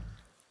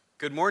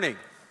Good morning.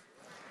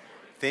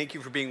 Thank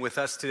you for being with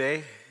us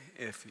today.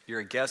 If you're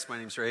a guest, my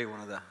name's Ray, one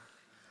of the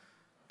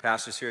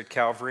pastors here at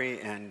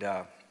Calvary, and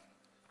I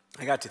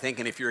got to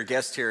thinking, if you're a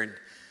guest here and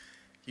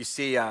you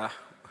see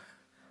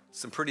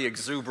some pretty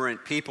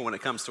exuberant people when it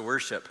comes to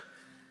worship,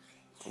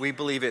 we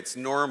believe it's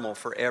normal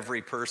for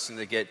every person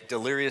to get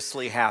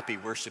deliriously happy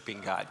worshiping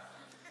God.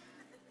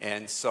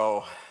 And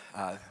so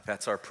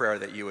that's our prayer,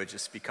 that you would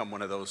just become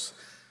one of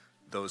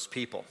those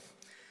people.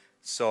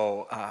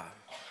 So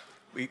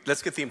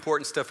let's get the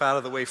important stuff out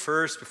of the way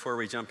first before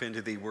we jump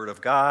into the Word of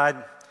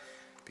God,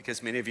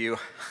 because many of you,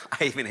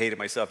 I even hated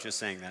myself just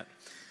saying that.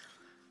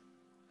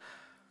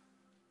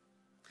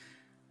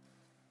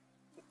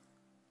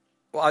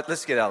 Well,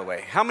 let's get out of the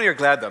way. How many are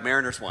glad the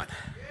Mariners won?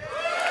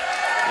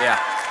 Yeah.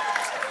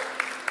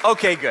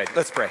 Okay, good.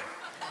 Let's pray.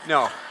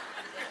 No.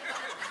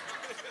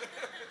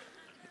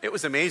 It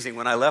was amazing.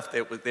 When I left,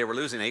 they were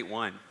losing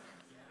 8-1.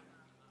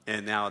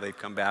 And now they've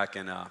come back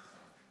and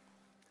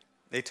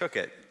they took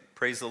it.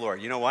 Praise the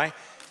Lord. You know why?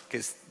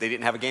 Because they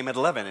didn't have a game at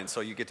 11, and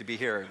so you get to be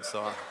here. And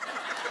so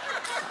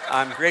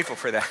I'm grateful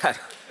for that.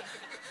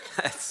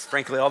 That's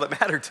frankly all that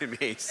mattered to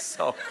me.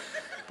 But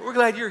we're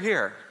glad you're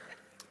here.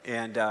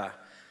 And I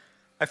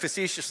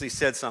facetiously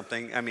said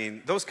something. I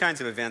mean, those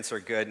kinds of events are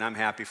good, and I'm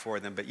happy for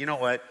them. But you know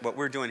what? What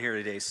we're doing here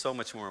today is so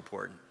much more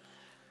important.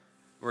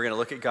 We're going to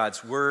look at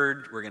God's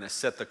Word. We're going to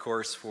set the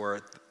course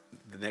for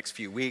the next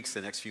few weeks,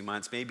 the next few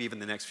months, maybe even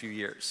the next few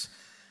years.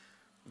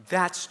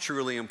 That's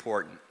truly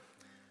important.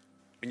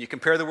 When you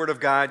compare the Word of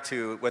God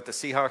to what the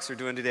Seahawks are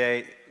doing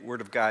today, Word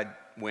of God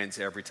wins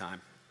every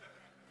time.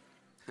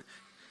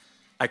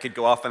 I could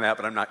go off on that,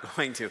 but I'm not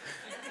going to.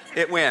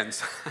 It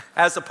wins,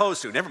 as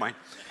opposed to, never mind.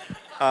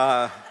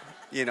 I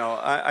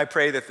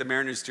pray that the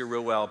Mariners do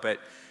real well, but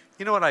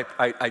you know what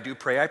I do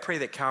pray? I pray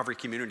that Calvary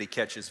Community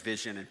catches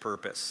vision and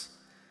purpose.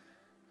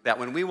 That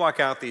when we walk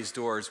out these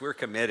doors, we're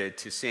committed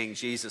to seeing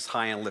Jesus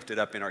high and lifted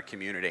up in our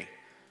community.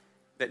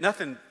 That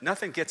nothing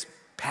gets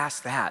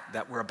past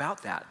that we're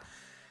about that.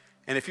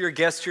 And if you're a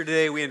guest here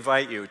today, we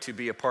invite you to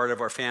be a part of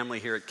our family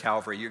here at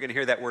Calvary. You're going to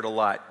hear that word a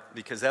lot,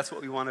 because that's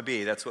what we want to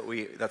be. That's what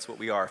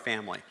we are,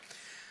 family.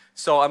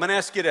 So I'm going to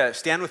ask you to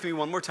stand with me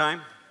one more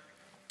time.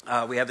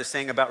 We have this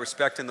saying about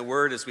respecting the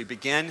word as we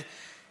begin.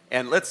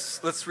 And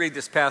let's read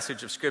this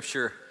passage of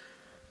Scripture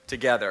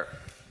together.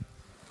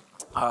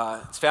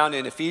 It's found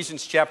in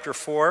Ephesians chapter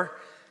 4,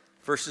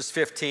 verses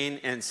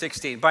 15 and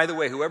 16. By the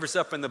way, whoever's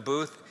up in the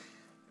booth,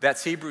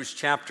 that's Hebrews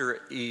chapter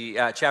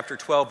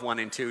 12, 1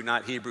 and 2,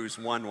 not Hebrews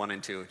 1, 1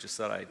 and 2. Just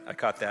thought I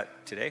caught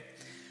that today.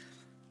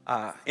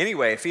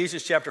 Anyway,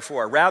 Ephesians chapter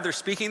 4. Rather,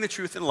 speaking the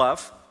truth in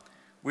love,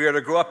 we are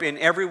to grow up in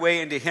every way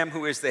into him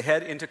who is the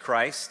head, into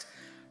Christ,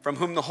 from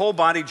whom the whole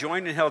body,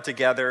 joined and held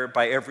together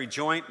by every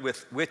joint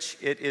with which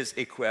it is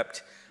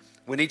equipped,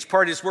 when each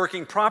part is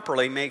working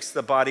properly, makes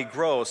the body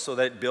grow so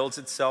that it builds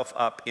itself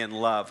up in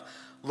love.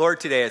 Lord,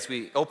 today as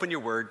we open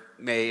your word,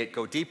 may it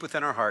go deep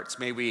within our hearts.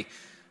 May we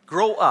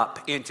grow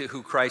up into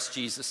who Christ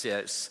Jesus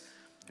is,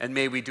 and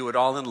may we do it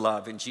all in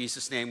love. In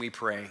Jesus' name we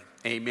pray.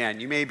 Amen.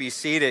 You may be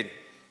seated.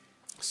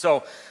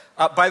 So,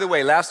 by the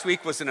way, last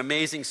week was an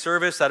amazing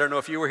service. I don't know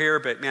if you were here,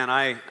 but man,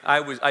 I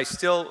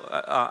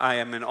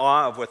am in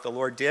awe of what the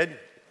Lord did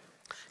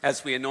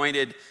as we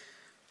anointed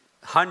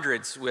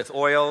hundreds with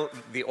oil,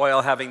 the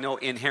oil having no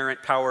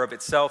inherent power of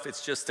itself.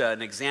 It's just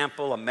an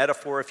example, a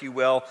metaphor, if you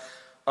will,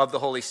 of the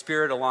Holy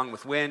Spirit, along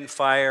with wind,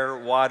 fire,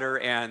 water,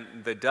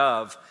 and the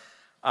dove.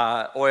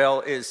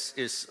 Oil is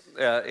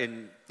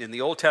in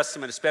the Old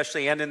Testament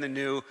especially, and in the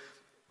New,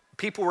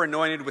 people were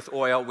anointed with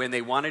oil when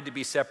they wanted to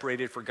be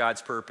separated for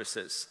God's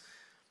purposes.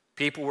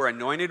 People were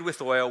anointed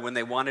with oil when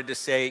they wanted to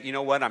say, you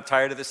know what, I'm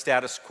tired of the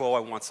status quo, I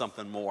want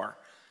something more.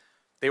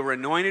 They were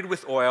anointed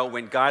with oil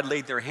when God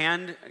laid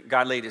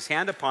his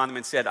hand upon them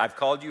and said, I've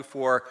called you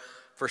for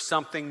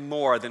something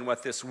more than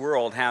what this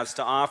world has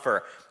to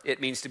offer.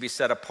 It means to be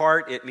set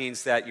apart. It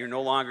means that you're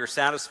no longer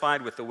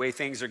satisfied with the way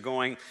things are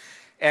going.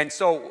 And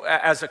so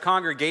as a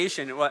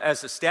congregation,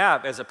 as a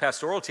staff, as a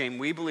pastoral team,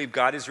 we believe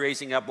God is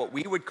raising up what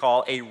we would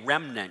call a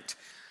remnant.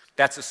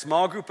 That's a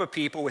small group of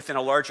people within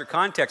a larger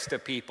context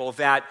of people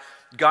that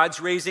God's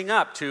raising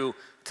up to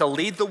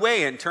lead the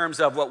way in terms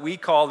of what we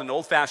call, an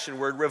old-fashioned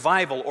word,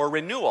 revival or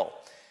renewal.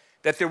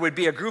 That there would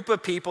be a group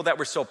of people that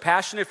were so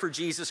passionate for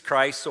Jesus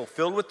Christ, so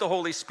filled with the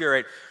Holy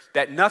Spirit,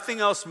 that nothing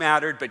else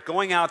mattered but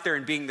going out there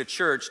and being the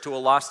church to a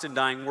lost and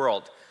dying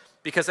world.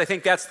 Because I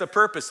think that's the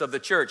purpose of the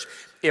church.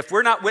 If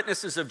we're not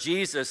witnesses of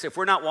Jesus, if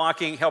we're not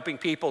walking, helping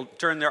people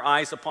turn their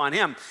eyes upon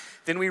him,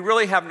 then we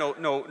really have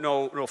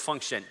no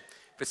function.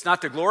 If it's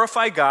not to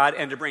glorify God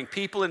and to bring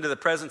people into the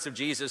presence of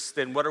Jesus,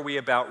 then what are we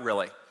about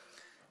really?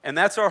 And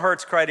that's our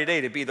heart's cry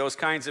today, to be those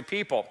kinds of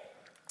people.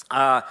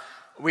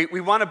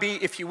 We want to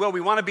be, if you will,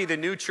 we want to be the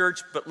new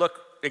church, but look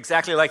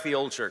exactly like the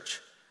old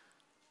church.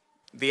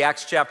 The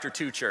Acts chapter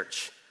 2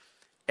 church.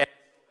 And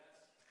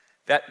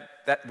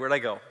where'd I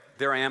go?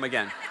 There I am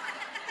again.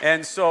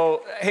 And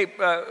so, hey,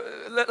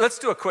 let's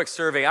do a quick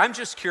survey. I'm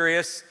just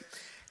curious,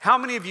 how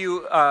many of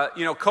you,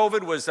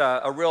 COVID was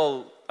a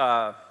real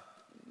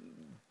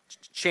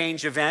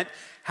change event.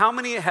 How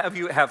many of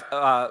you have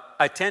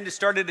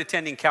started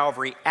attending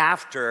Calvary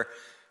after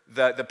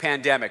the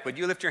pandemic? Would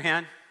you lift your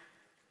hand?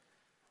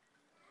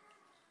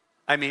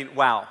 I mean,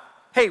 wow.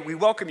 Hey, we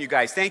welcome you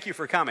guys. Thank you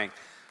for coming.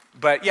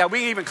 But yeah, we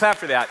can even clap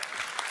for that.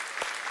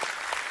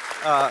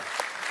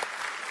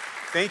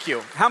 Thank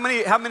you. How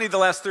many the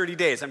last 30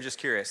 days? I'm just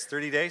curious.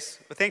 30 days?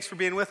 Well, thanks for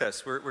being with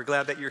us. We're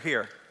glad that you're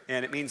here.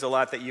 And it means a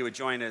lot that you would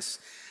join us.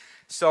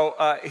 So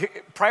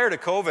prior to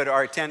COVID,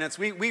 our attendance,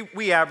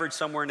 we averaged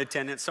somewhere in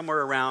attendance,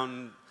 somewhere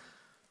around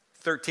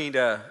 1,300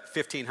 to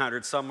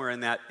 1,500, somewhere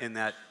in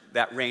that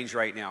range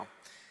right now.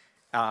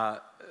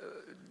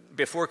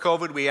 Before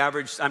COVID, we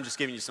averaged, I'm just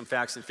giving you some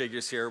facts and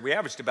figures here, we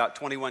averaged about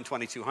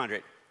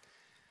 2,200.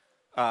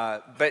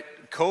 But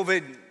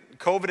COVID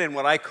and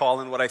what I call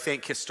and what I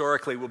think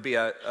historically will be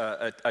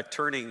a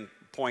turning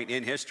point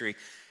in history,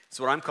 it's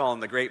what I'm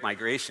calling the Great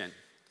Migration.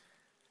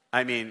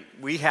 I mean,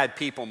 we had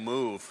people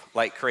move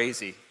like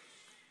crazy.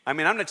 I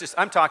mean,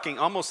 I'm talking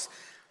almost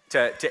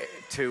to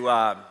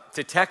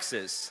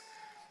Texas,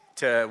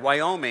 to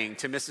Wyoming,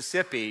 to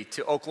Mississippi,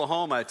 to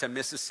Oklahoma, to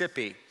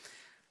Mississippi,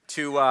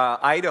 to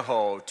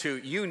Idaho, to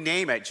you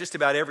name it, just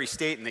about every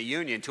state in the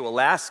union, to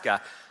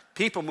Alaska.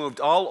 People moved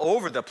all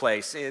over the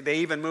place. They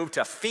even moved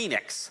to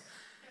Phoenix.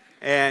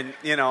 And,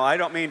 I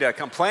don't mean to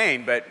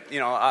complain, but,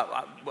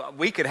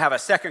 we could have a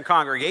second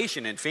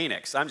congregation in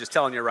Phoenix. I'm just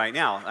telling you right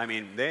now. I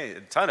mean,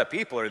 a ton of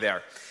people are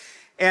there.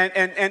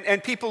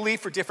 And people leave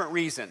for different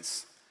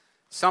reasons.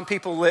 Some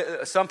people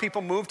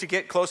move to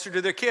get closer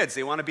to their kids.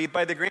 They want to be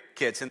by the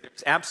grandkids. And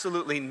there's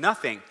absolutely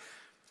nothing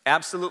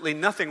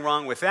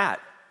wrong with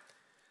that.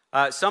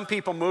 Some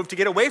people move to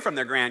get away from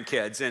their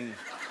grandkids. And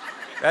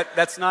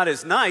that's not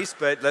as nice,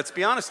 but let's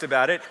be honest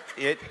about it.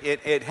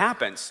 It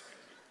happens.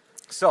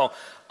 So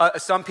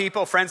some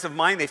people, friends of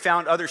mine, they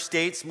found other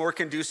states more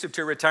conducive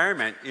to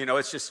retirement.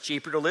 It's just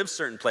cheaper to live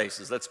certain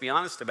places, let's be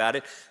honest about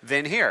it,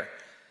 than here.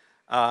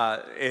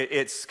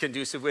 It's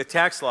conducive with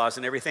tax laws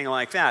and everything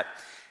like that.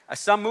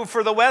 Some move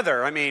for the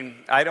weather. I mean,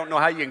 I don't know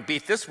how you can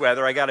beat this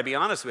weather. I got to be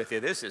honest with you.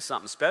 This is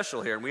something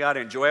special here, and we ought to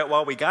enjoy it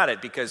while we got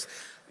it because,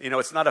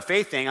 it's not a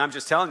faith thing. I'm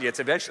just telling you, it's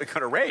eventually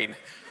going to rain.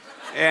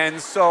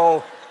 And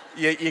so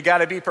you got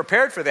to be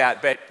prepared for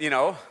that. But,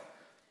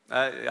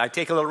 I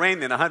take a little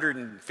rain than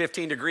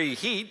 115 degree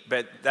heat,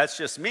 but that's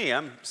just me.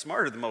 I'm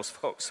smarter than most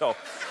folks. So,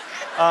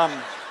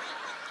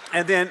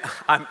 and then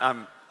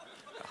I'm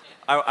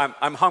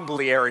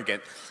humbly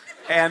arrogant.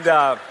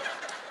 And,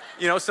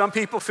 some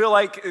people feel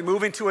like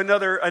moving to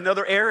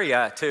another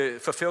area to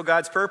fulfill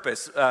God's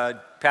purpose.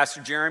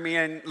 Pastor Jeremy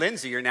and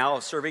Lindsay are now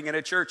serving in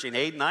a church in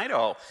Aden,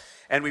 Idaho,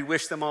 and we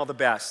wish them all the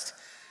best.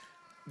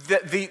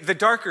 The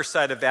darker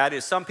side of that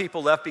is some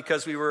people left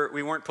because we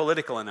weren't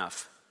political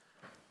enough.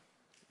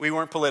 We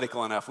weren't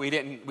political enough. We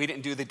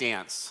didn't do the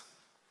dance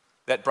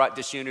that brought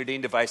disunity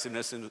and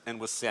divisiveness and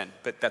was sin.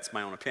 But that's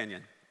my own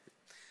opinion.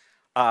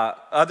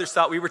 Others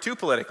thought we were too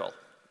political.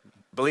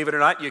 Believe it or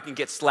not, you can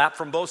get slapped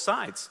from both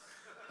sides,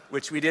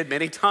 which we did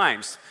many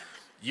times.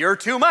 You're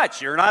too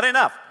much. You're not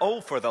enough.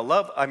 Oh, for the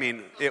love. I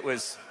mean, it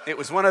was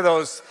one of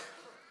those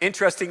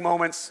interesting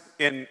moments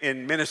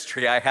in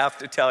ministry, I have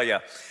to tell you.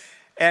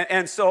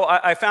 And so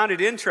I found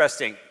it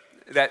interesting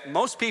that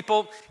most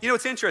people,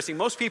 it's interesting,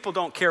 most people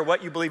don't care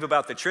what you believe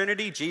about the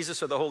Trinity,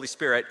 Jesus, or the Holy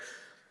Spirit,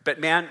 but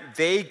man,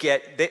 they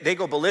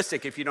go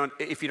ballistic if you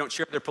don't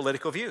share their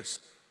political views.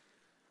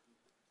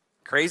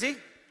 Crazy?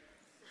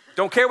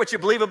 Don't care what you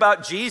believe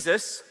about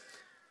Jesus,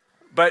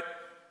 but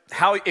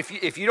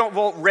if you don't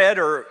vote red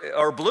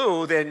or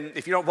blue, then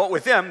if you don't vote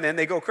with them, then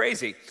they go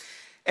crazy.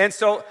 And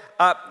so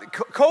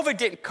COVID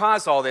didn't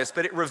cause all this,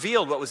 but it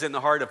revealed what was in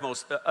the heart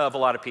of a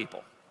lot of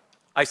people.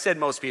 I said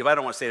most people, I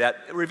don't want to say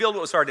that. It revealed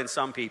what was hard in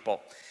some people.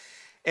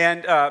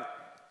 And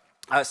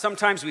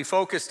sometimes we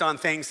focused on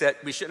things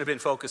that we shouldn't have been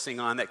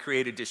focusing on that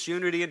created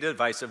disunity and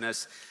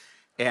divisiveness.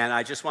 And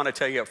I just want to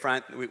tell you up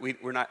front,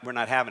 we're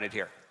not having it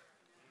here.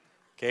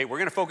 Okay, we're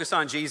going to focus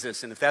on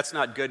Jesus. And if that's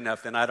not good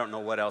enough, then I don't know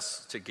what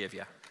else to give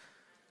you.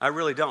 I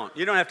really don't.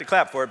 You don't have to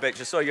clap for it, but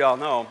just so you all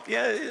know.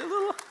 Yeah, a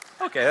little.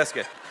 Okay, that's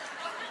good.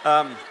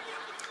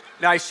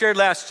 Now, I shared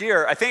last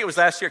year, I think it was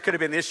last year, it could have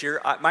been this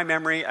year. My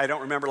memory, I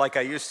don't remember like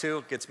I used to.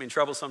 It gets me in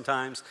trouble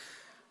sometimes.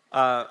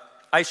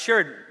 I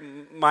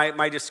shared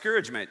my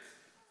discouragement.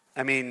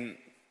 I mean,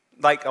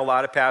 like a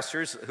lot of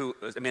pastors, who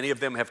many of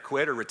them have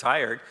quit or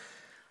retired,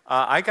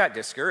 I got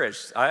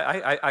discouraged.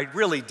 I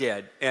really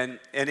did. And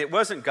it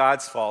wasn't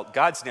God's fault.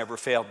 God's never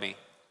failed me.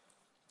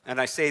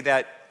 And I say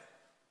that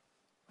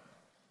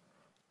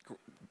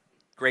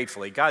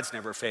gratefully. God's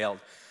never failed.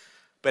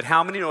 But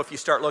how many know if you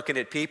start looking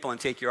at people and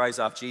take your eyes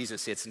off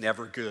Jesus, it's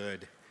never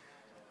good.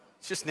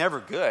 It's just never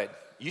good.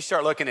 You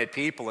start looking at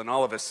people and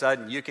all of a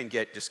sudden you can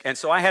get and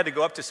so I had to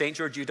go up to St.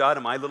 George, Utah,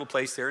 to my little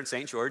place there in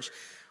St. George,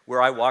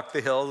 where I walk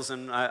the hills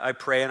and I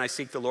pray and I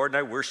seek the Lord and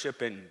I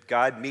worship, and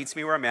God meets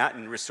me where I'm at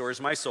and restores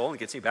my soul and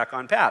gets me back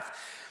on path.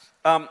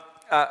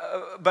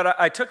 But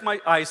I took my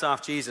eyes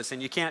off Jesus,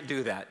 and you can't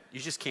do that. You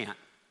just can't.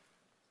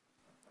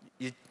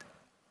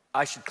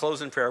 I should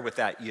close in prayer with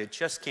that. You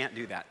just can't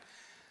do that.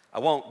 I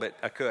won't, but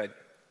I could.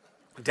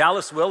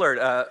 Dallas Willard,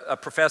 a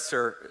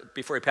professor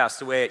before he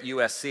passed away at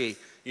USC,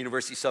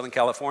 University of Southern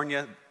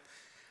California,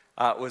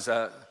 was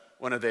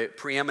one of the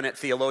preeminent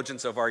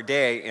theologians of our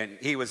day, and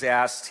he was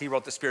asked, he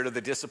wrote The Spirit of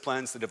the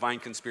Disciplines, The Divine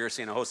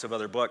Conspiracy, and a host of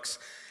other books.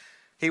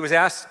 He was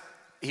asked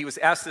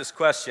this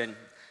question,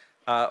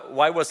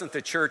 why wasn't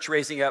the church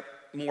raising up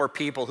more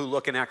people who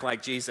look and act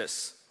like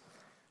Jesus?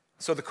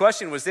 So the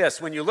question was this: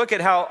 when you look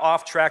at how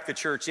off track the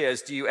church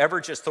is, do you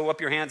ever just throw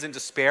up your hands in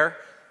despair?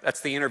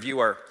 That's the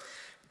interviewer.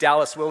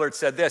 Dallas Willard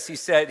said this. He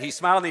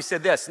smiled and he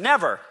said this: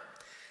 never.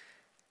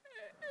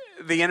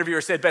 The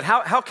interviewer said, but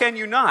how can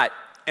you not?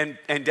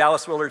 And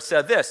Dallas Willard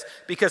said this: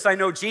 because I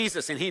know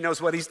Jesus and he knows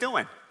what he's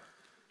doing.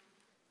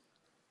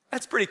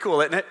 That's pretty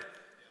cool, isn't it?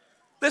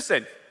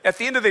 Listen, at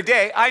the end of the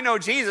day, I know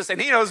Jesus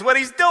and he knows what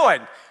he's doing.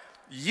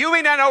 You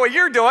may not know what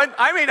you're doing.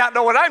 I may not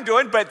know what I'm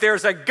doing, but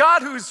there's a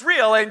God who's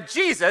real and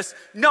Jesus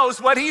knows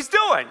what he's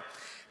doing.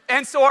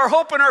 And so our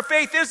hope and our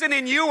faith isn't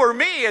in you or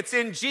me, it's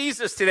in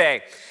Jesus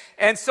today.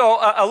 And so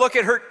a look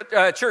at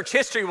her church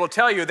history will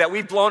tell you that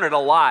we've blown it a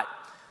lot.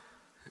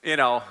 You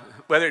know,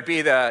 whether it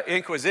be the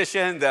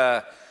Inquisition,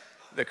 the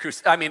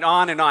Crusade, I mean,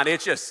 on and on.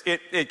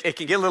 It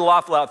can get a little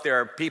awful out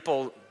there,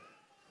 people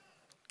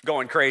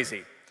going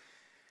crazy.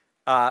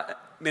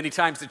 Many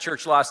times the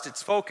church lost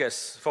its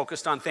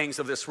focused on things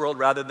of this world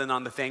rather than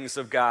on the things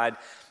of God.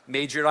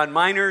 Majored on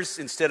minors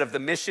instead of the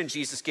mission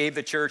Jesus gave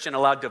the church, and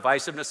allowed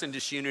divisiveness and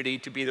disunity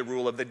to be the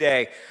rule of the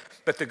day.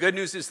 But the good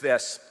news is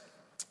this: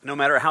 no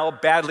matter how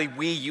badly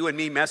you and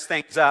me mess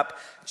things up,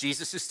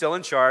 Jesus is still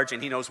in charge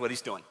and he knows what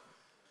he's doing.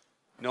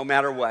 No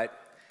matter what.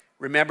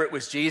 Remember, it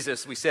was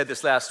Jesus, we said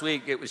this last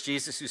week, it was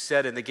Jesus who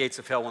said, and the gates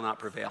of hell will not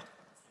prevail.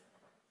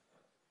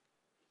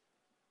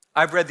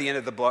 I've read the end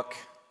of the book.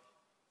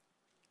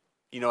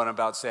 You know what I'm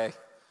about to say?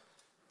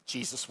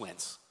 Jesus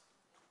wins.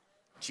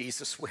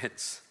 Jesus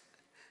wins.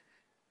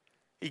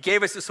 He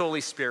gave us his Holy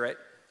Spirit.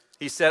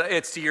 He said,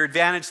 it's to your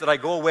advantage that I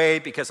go away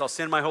because I'll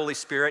send my Holy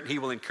Spirit. He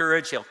will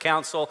encourage, he'll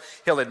counsel,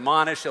 he'll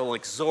admonish, he'll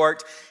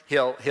exhort,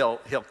 he'll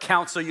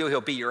counsel you,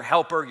 he'll be your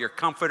helper, your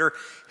comforter.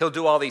 He'll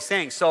do all these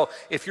things. So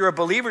if you're a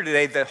believer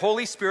today, the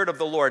Holy Spirit of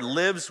the Lord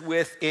lives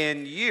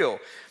within you.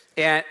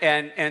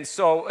 And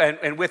so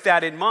with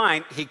that in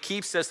mind, he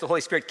keeps us, the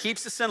Holy Spirit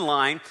keeps us in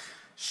line,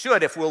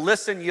 if we'll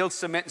listen, yield,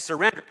 submit, and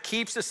surrender,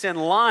 keeps us in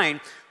line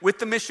with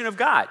the mission of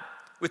God,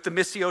 with the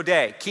Missio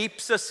Dei,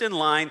 keeps us in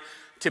line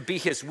to be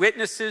his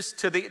witnesses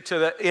to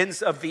the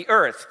ends of the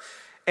earth.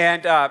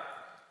 And,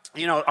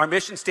 our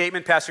mission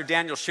statement, Pastor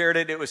Daniel shared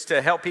it, it was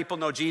to help people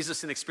know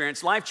Jesus and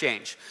experience life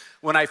change.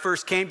 When I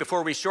first came,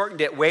 before we shortened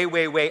it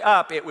way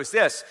up, it was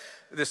this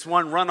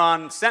one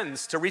run-on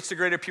sentence: to reach the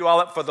greater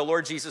Puyallup for the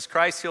Lord Jesus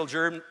Christ, heal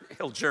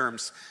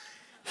germs,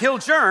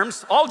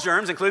 all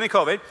germs, including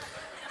COVID.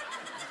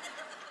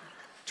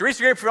 To reach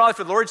the greater Puyallup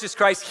for the Lord Jesus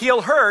Christ,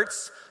 heal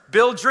hurts,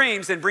 build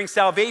dreams, and bring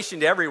salvation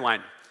to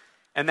everyone.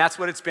 And that's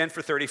what it's been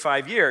for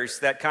 35 years,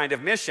 that kind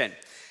of mission.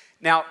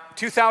 Now,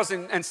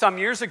 2,000 and some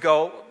years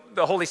ago,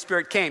 the Holy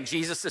Spirit came.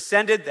 Jesus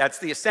ascended, that's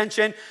the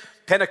ascension.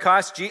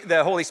 Pentecost,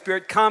 the Holy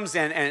Spirit comes,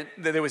 and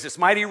there was this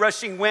mighty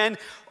rushing wind.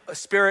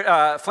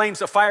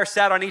 Flames of fire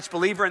sat on each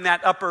believer in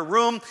that upper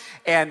room,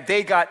 and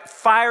they got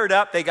fired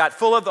up. They got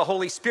full of the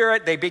Holy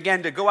Spirit. They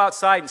began to go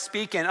outside and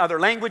speak in other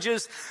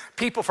languages.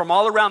 People from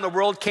all around the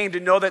world came to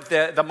know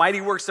that the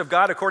mighty works of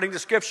God, according to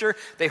Scripture.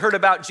 They heard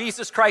about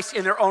Jesus Christ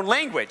in their own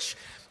language,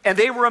 and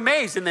they were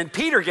amazed. And then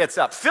Peter gets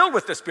up, filled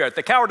with the Spirit,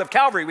 the coward of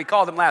Calvary, we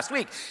called him last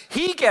week.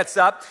 He gets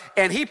up,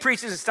 and he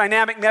preaches this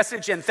dynamic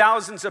message, and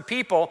thousands of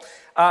people,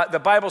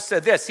 the Bible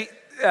said this,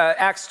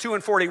 Acts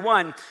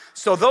 2:41,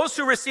 so those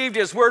who received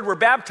his word were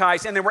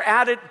baptized, and there were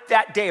added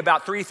that day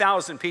about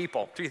 3,000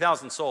 people,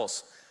 3,000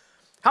 souls.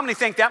 How many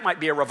think that might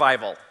be a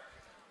revival?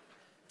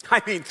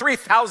 I mean,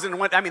 3,000,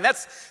 I mean,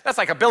 that's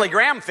like a Billy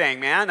Graham thing,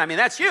 man. I mean,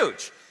 that's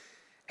huge.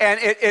 And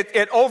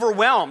it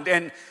overwhelmed.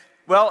 And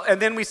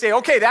then we say,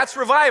 okay, that's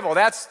revival.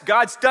 That's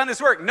God's done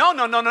his work.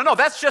 No.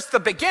 That's just the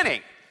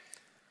beginning.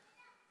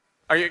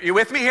 Are you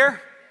with me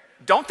here?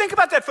 Don't think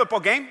about that football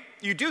game.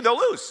 You do, they'll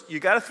lose. You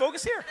got to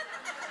focus here.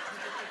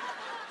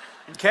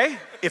 Okay?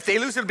 If they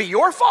lose, it'll be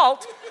your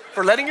fault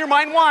for letting your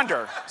mind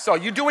wander. So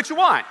you do what you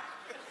want.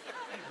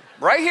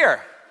 Right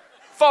here.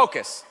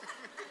 Focus.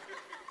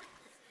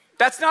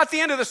 That's not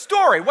the end of the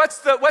story. What's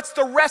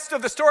the rest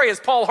of the story, as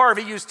Paul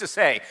Harvey used to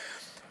say?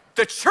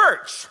 The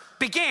church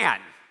began.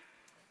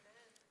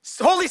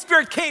 The Holy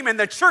Spirit came and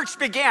the church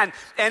began,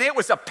 and it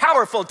was a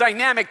powerful,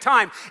 dynamic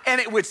time, and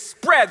it would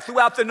spread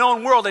throughout the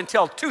known world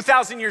until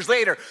 2,000 years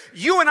later.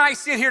 You and I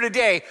sit here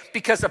today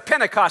because of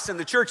Pentecost and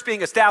the church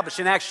being established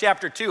in Acts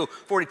chapter 2,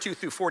 42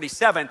 through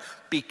 47,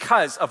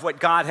 because of what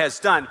God has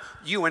done.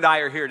 You and I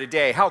are here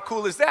today. How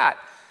cool is that?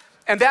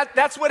 And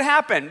that's what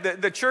happened.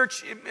 The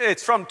church,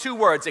 it's from two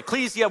words,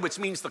 ecclesia, which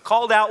means the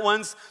called out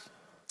ones,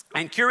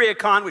 and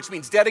kuriakon, which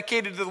means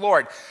dedicated to the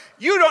Lord.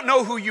 You don't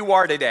know who you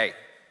are today.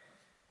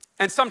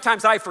 And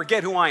sometimes I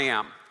forget who I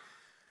am.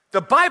 The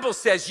Bible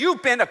says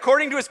you've been,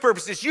 according to his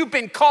purposes, you've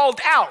been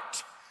called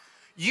out.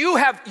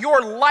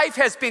 Your life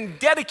has been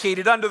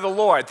dedicated unto the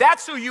Lord.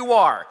 That's who you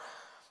are.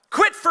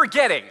 Quit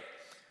forgetting.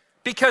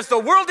 Because the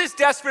world is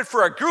desperate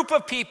for a group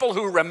of people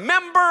who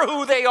remember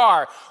who they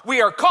are.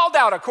 We are called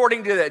out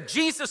according to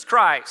Jesus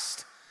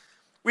Christ.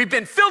 We've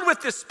been filled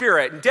with the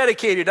Spirit and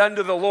dedicated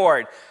unto the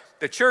Lord.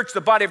 The church,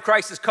 the body of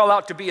Christ, is called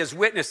out to be his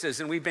witnesses,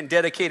 and we've been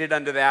dedicated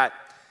unto that.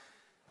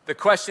 The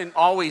question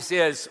always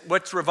is,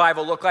 what's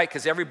revival look like?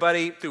 Because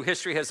everybody through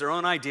history has their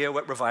own idea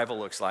what revival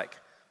looks like.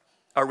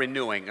 A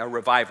renewing, a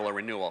revival, a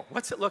renewal.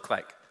 What's it look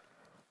like?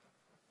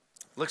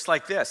 It looks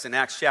like this in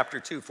Acts chapter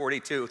 2,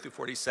 42 through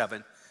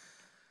 47.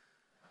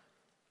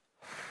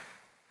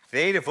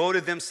 They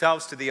devoted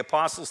themselves to the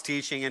apostles'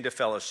 teaching and to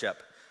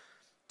fellowship,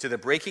 to the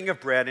breaking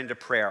of bread and to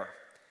prayer.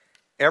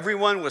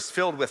 Everyone was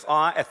filled with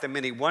awe at the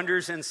many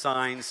wonders and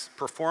signs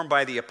performed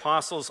by the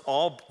apostles.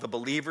 All the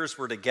believers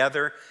were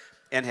together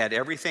and had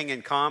everything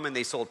in common.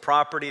 They sold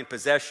property and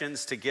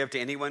possessions to give to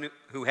anyone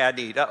who had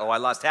need. Uh-oh, I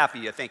lost half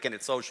of you thinking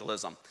it's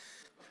socialism.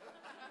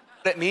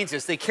 What it means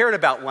is they cared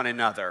about one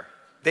another.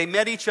 They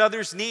met each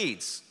other's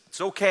needs.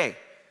 It's okay.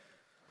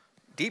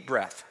 Deep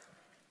breath.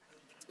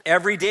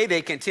 Every day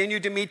they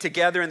continued to meet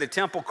together in the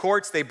temple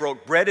courts. They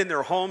broke bread in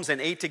their homes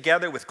and ate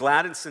together with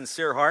glad and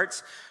sincere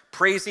hearts,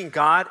 praising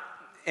God,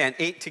 and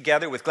ate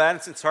together with glad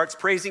and sincere hearts,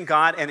 praising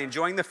God and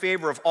enjoying the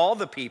favor of all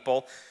the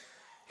people.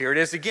 Here it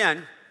is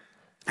again.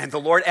 And the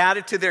Lord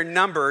added to their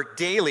number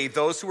daily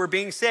those who were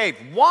being saved.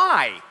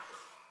 Why?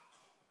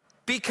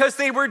 Because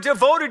they were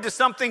devoted to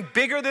something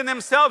bigger than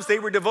themselves. They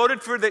were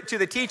devoted to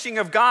the teaching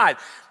of God.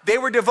 They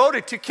were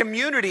devoted to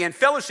community and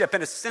fellowship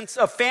and a sense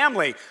of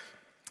family.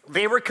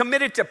 They were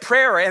committed to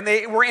prayer and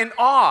they were in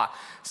awe.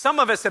 Some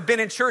of us have been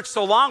in church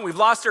so long, we've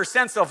lost our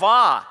sense of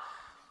awe.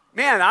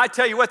 Man, I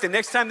tell you what, the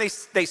next time they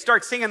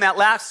start singing that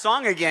last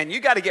song again, you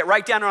got to get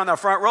right down on the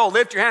front row,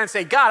 lift your hand and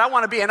say, God, I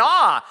want to be in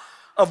awe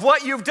of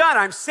what you've done.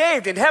 I'm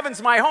saved and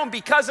heaven's my home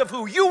because of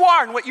who you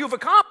are and what you've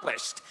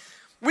accomplished.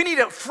 We need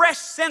a fresh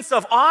sense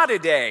of awe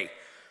today.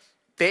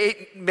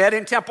 They met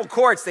in temple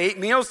courts. They ate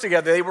meals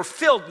together. They were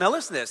filled. Now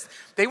listen to this.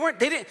 They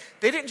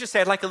didn't just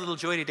say, I'd like a little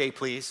joy today,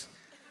 please.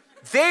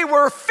 They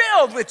were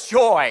filled with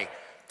joy.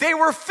 They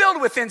were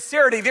filled with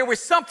sincerity. There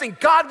was something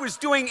God was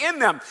doing in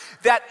them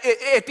that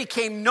it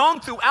became known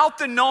throughout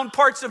the known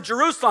parts of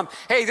Jerusalem.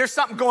 Hey, there's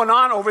something going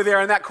on over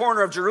there in that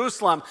corner of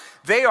Jerusalem.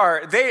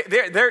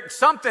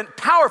 Something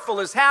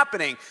powerful is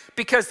happening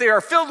because they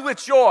are filled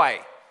with joy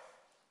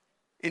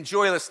in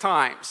joyless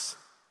times.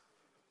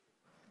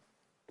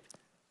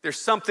 There's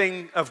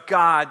something of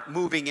God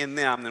moving in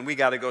them, and we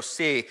got to go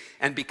see.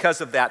 And because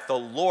of that, the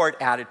Lord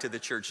added to the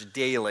church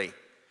daily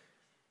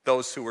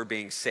those who were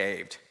being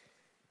saved.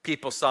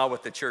 People saw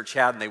what the church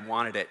had and they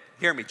wanted it.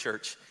 Hear me,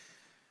 church.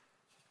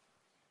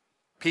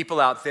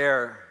 People out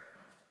there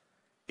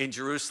in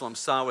Jerusalem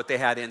saw what they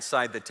had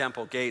inside the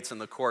temple gates and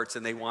the courts,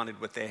 and they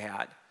wanted what they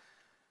had.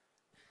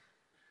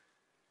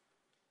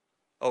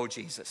 Oh,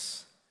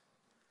 Jesus,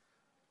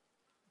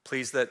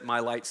 please let my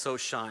light so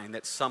shine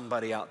that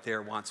somebody out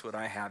there wants what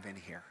I have in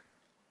here.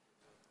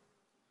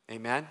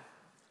 Amen?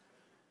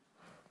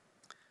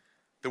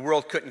 The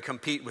world couldn't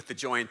compete with the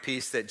joy and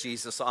peace that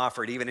Jesus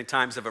offered. Even in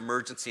times of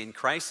emergency and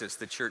crisis,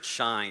 the church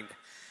shined.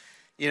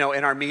 You know,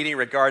 in our meeting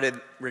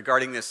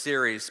regarding this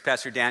series,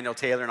 Pastor Daniel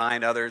Taylor and I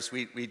and others,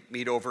 we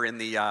meet over in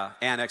the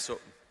annex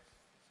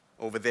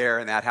over there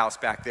in that house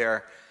back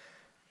there.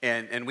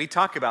 And we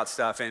talk about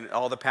stuff, and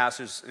all the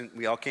pastors, and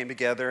we all came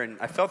together, and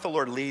I felt the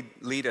Lord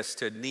lead us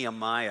to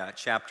Nehemiah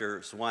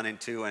chapters 1 and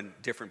 2 and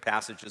different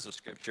passages of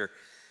Scripture.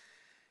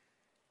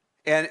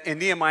 And in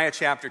Nehemiah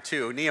chapter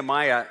 2,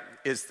 Nehemiah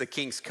is the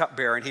king's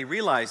cupbearer, and he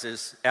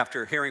realizes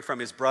after hearing from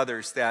his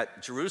brothers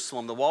that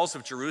Jerusalem, the walls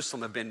of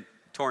Jerusalem have been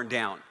torn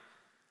down.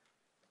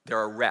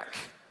 They're a wreck.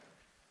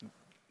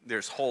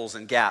 There's holes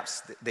and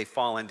gaps. They've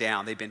fallen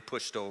down. They've been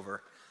pushed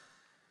over.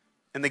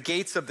 And the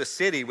gates of the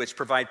city, which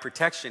provide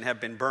protection, have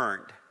been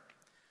burned.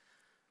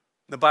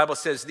 The Bible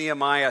says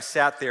Nehemiah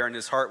sat there and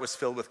his heart was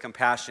filled with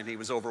compassion. He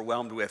was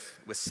overwhelmed with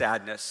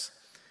sadness.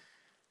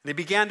 And he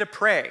began to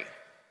pray,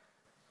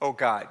 oh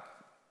God.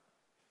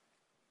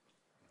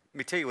 Let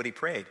me tell you what he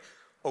prayed.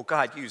 Oh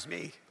God, use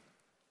me.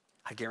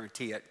 I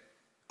guarantee it.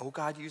 Oh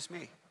God, use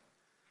me.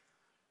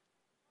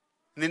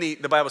 And then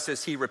the Bible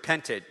says he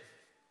repented.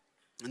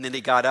 And then he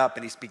got up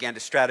and he began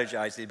to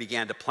strategize. And he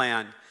began to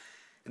plan.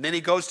 And then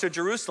he goes to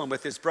Jerusalem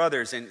with his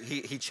brothers and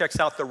he checks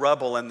out the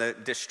rubble and the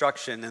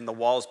destruction and the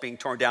walls being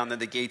torn down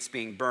and the gates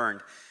being burned.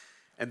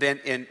 And then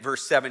in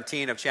verse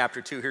 17 of chapter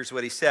 2, here's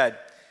what he said.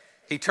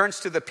 He turns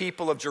to the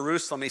people of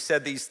Jerusalem. He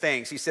said these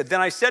things. He said,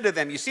 then I said to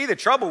them, you see the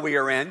trouble we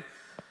are in.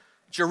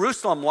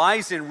 Jerusalem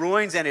lies in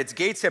ruins and its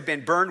gates have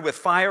been burned with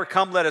fire.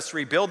 Come, let us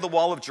rebuild the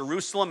wall of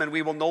Jerusalem and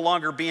we will no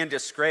longer be in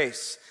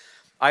disgrace.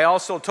 I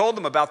also told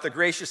them about the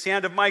gracious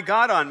hand of my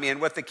God on me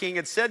and what the king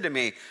had said to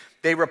me.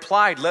 They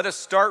replied, let us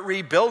start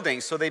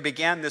rebuilding. So they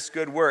began this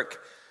good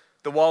work.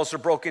 The walls are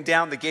broken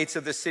down, the gates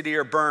of the city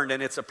are burned,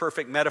 and it's a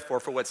perfect metaphor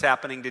for what's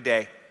happening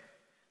today.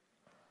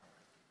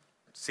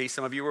 See,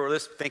 some of you were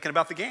thinking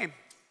about the game.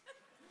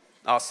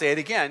 I'll say it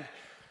again.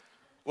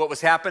 What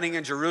was happening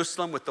in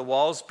Jerusalem with the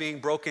walls being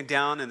broken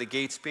down and the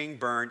gates being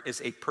burned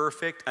is a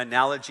perfect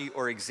analogy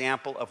or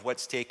example of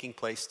what's taking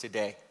place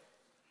today.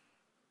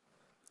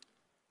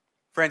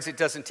 Friends, it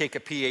doesn't take a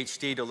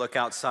PhD to look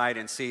outside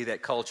and see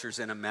that culture's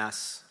in a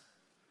mess.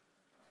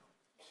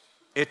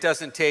 It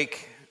doesn't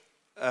take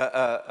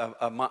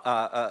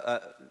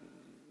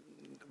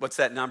what's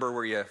that number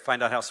where you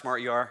find out how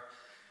smart you are?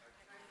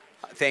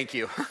 Thank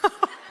you.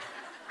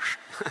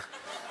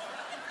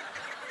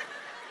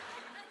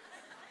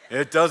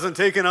 It doesn't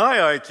take an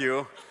high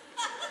IQ.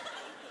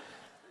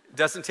 It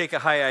doesn't take a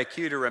high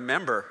IQ to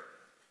remember.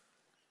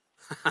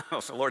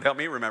 So Lord, help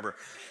me remember.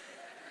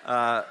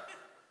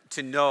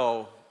 To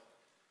know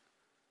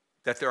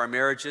that there are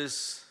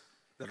marriages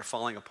that are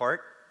falling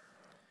apart.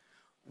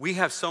 We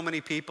have so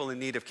many people in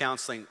need of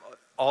counseling.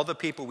 All the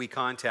people we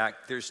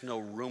contact, there's no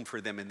room for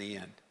them in the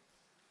end.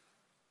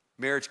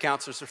 Marriage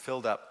counselors are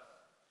filled up.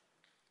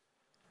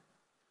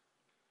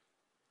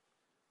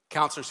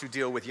 Counselors who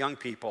deal with young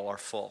people are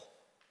full.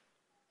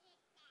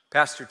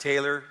 Pastor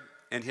Taylor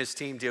and his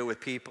team deal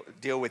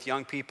with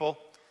young people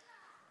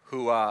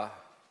who are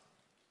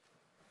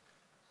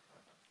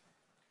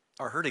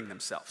hurting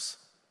themselves.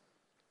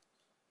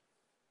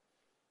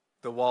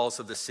 The walls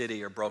of the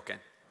city are broken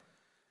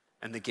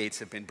and the gates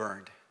have been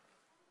burned.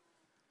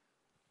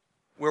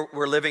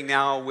 We're living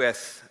now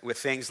with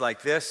things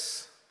like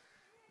this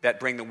that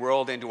bring the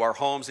world into our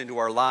homes, into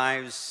our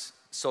lives.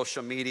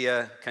 Social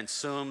media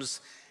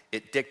consumes,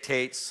 it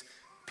dictates.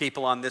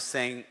 People on this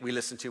thing we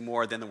listen to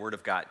more than the Word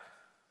of God.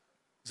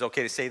 Is it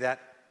okay to say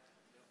that?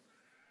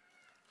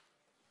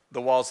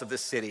 The walls of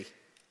this city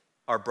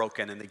are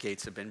broken and the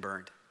gates have been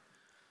burned.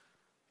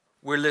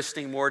 We're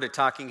listening more to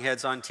talking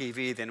heads on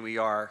TV than we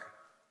are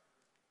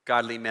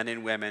godly men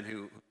and women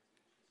who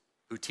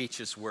teach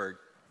His Word.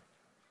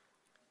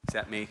 Is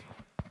that me?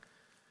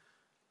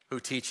 Who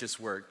teach His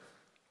Word.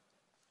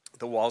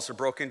 The walls are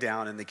broken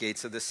down and the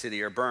gates of the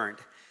city are burned.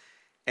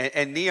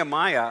 And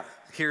Nehemiah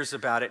hears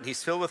about it and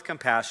he's filled with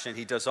compassion.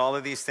 He does all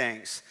of these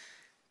things.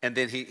 And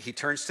then he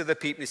turns to the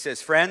people and he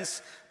says,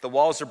 friends, the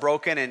walls are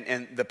broken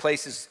and the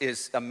place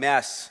is a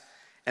mess.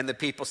 And the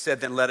people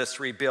said, then let us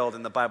rebuild.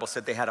 And the Bible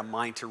said they had a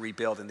mind to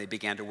rebuild and they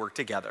began to work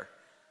together.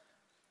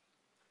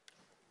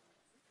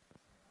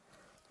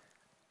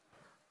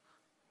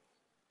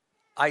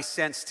 I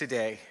sense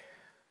today,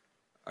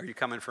 are you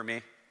coming for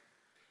me?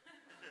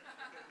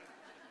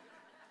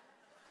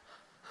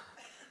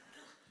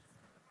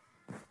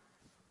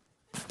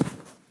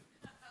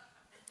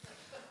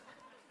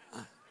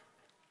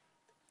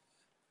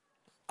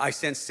 I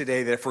sense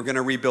today that if we're going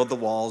to rebuild the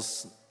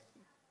walls,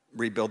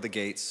 rebuild the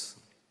gates,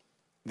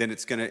 then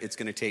it's going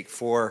to take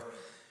four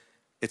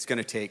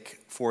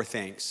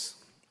things.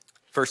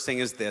 First thing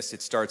is this: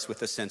 it starts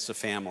with a sense of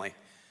family.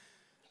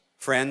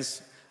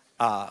 Friends,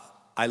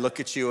 I look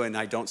at you and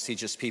I don't see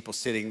just people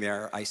sitting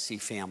there, I see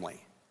family.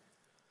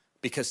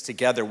 Because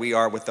together we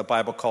are what the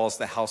Bible calls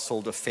the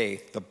household of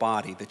faith, the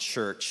body, the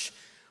church.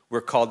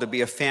 We're called to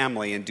be a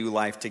family and do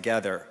life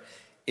together.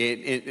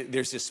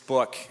 There's this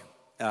book,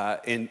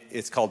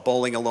 it's called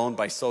Bowling Alone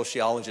by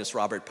sociologist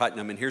Robert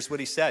Putnam, and here's what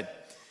he said.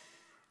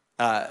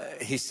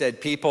 He said,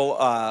 people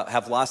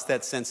have lost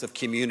that sense of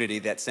community,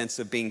 that sense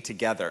of being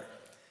together,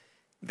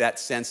 that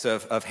sense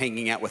of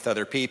hanging out with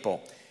other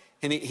people.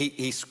 And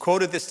he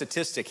quoted this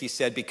statistic. He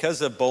said,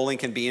 because of bowling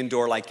can be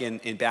indoor like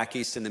in back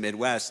east in the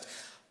Midwest,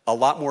 a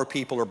lot more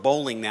people are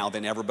bowling now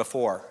than ever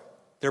before.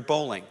 They're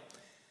bowling.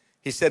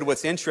 He said,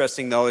 what's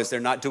interesting, though, is they're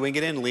not doing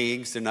it in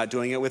leagues. They're not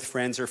doing it with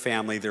friends or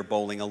family. They're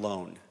bowling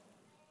alone.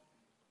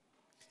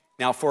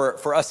 Now,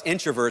 for us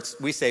introverts,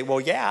 we say,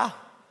 well, yeah.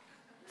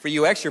 For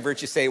you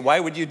extroverts, you say, why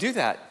would you do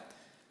that?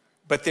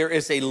 But there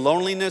is a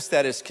loneliness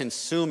that is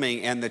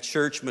consuming, and the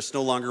church must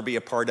no longer be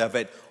a part of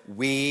it.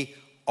 We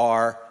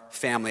are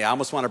family. I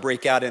almost want to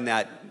break out in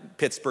that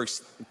Pittsburgh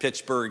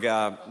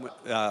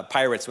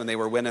Pirates when they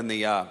were winning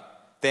the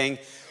thing.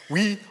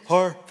 We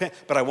are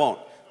but I won't.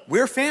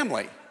 We're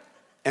family.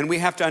 And we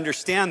have to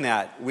understand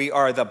that. We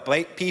are the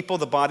people,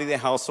 the body, the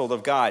household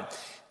of God.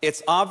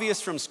 It's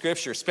obvious from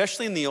Scripture,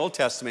 especially in the Old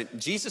Testament,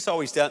 Jesus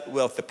always dealt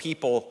with the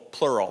people,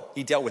 plural.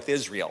 He dealt with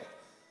Israel.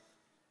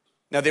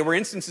 Now, there were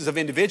instances of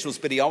individuals,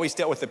 but he always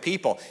dealt with the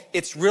people.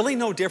 It's really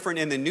no different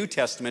in the New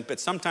Testament, but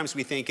sometimes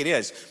we think it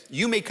is.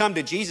 You may come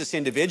to Jesus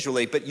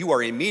individually, but you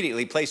are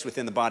immediately placed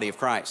within the body of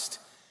Christ.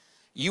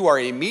 You are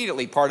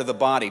immediately part of the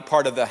body,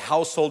 part of the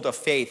household of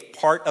faith,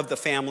 part of the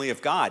family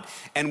of God.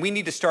 And we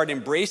need to start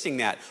embracing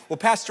that. Well,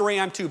 Pastor Ray,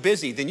 I'm too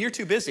busy. Then you're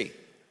too busy.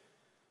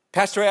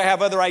 Pastor Ray, I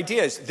have other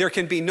ideas. There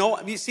can be no,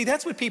 you see,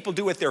 that's what people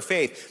do with their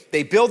faith.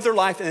 They build their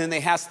life and then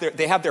they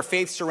have their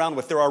faith surround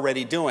what they're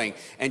already doing.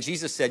 And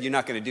Jesus said, you're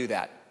not going to do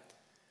that.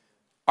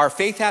 Our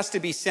faith has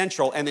to be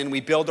central and then we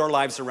build our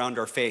lives around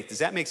our faith. Does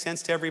that make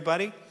sense to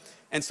everybody?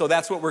 And so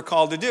that's what we're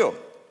called to do.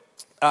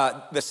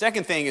 The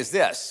second thing is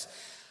this.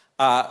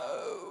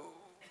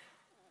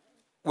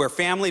 We're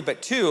family,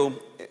 but two,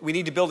 we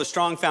need to build a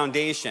strong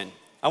foundation.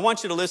 I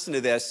want you to listen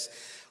to this.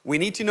 We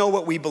need to know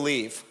what we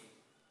believe.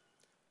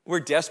 We're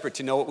desperate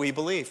to know what we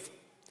believe.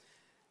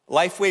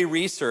 Lifeway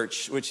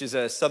Research, which is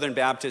a Southern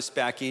Baptist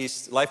back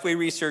east, Lifeway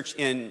Research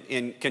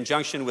in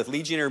conjunction with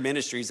Legionnaire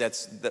Ministries,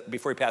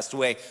 before he passed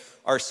away,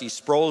 R.C.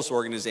 Sproul's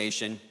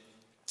organization,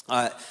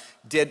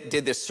 did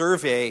this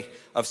survey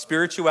of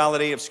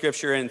spirituality, of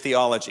Scripture, and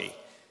theology.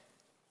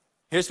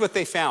 Here's what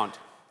they found.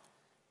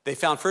 They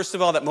found, first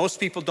of all, that most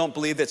people don't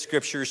believe that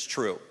Scripture is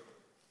true.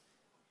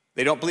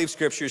 They don't believe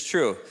Scripture is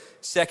true.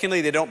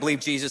 Secondly, they don't believe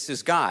Jesus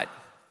is God.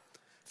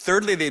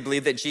 Thirdly, they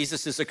believe that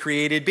Jesus is a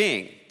created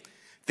being.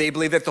 They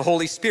believe that the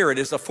Holy Spirit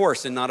is a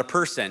force and not a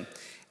person.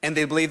 And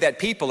they believe that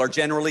people are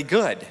generally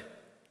good.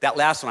 That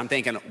last one, I'm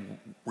thinking,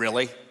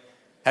 really?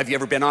 Have you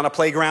ever been on a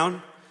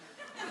playground?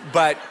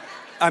 But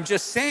I'm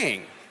just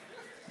saying.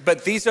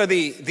 But these are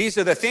the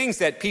things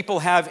that people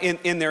have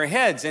in their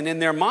heads and in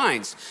their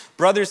minds.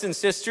 Brothers and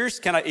sisters,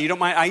 you don't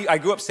mind? I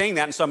grew up saying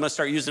that, and so I'm going to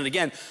start using it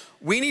again.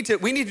 We need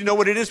to know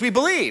what it is we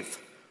believe.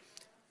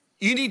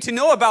 You need to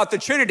know about the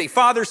Trinity,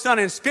 Father, Son,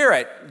 and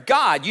Spirit,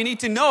 God. You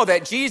need to know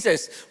that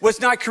Jesus was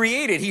not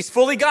created. He's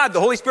fully God. The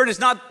Holy Spirit is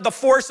not the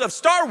force of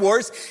Star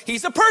Wars.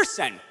 He's a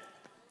person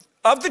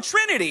of the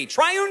Trinity,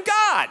 triune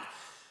God.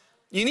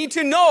 We need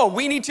to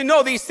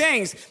know these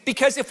things,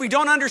 because if we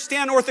don't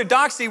understand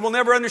orthodoxy, we'll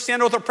never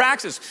understand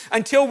orthopraxis.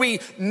 Until we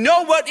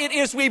know what it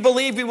is we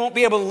believe, we won't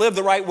be able to live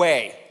the right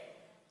way.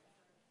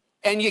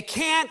 And you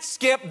can't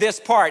skip this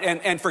part.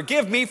 And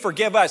forgive me,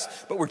 forgive us,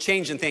 but we're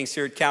changing things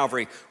here at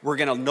Calvary. We're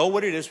going to know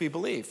what it is we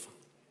believe.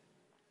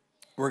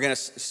 We're going to,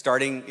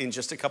 starting in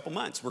just a couple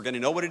months, we're going to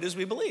know what it is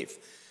we believe.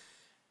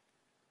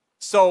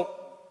 So,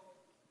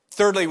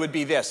 thirdly would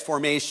be this,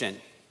 formation.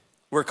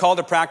 We're called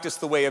to practice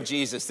the way of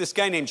Jesus. This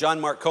guy named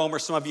John Mark Comer,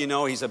 some of you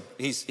know, he's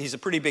a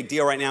pretty big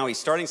deal right now. He's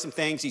starting some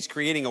things. He's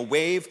creating a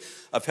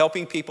wave of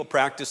helping people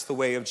practice the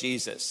way of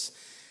Jesus.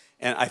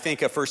 And I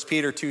think of 1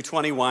 Peter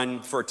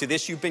 2:21, for to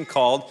this you've been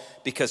called,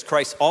 because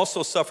Christ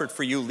also suffered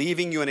for you,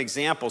 leaving you an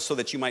example so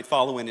that you might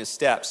follow in his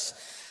steps.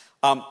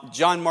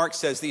 John Mark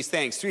says these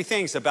things, 3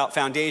 things about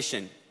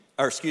formation.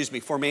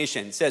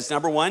 It says,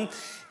 number 1,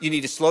 you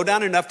need to slow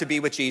down enough to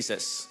be with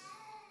Jesus,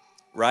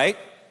 right?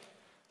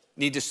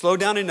 Need to slow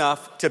down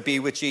enough to be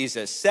with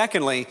Jesus.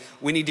 Secondly,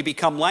 we need to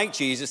become like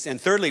Jesus. And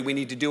thirdly, we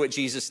need to do what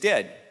Jesus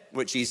did,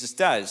 what Jesus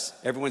does.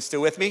 Everyone still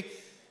with me?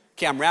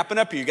 Okay, I'm wrapping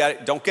up. You got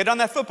it. Don't get on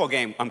that football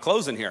game. I'm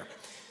closing here.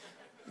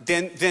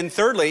 Then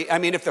thirdly,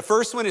 if the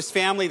first one is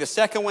family, the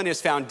second one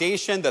is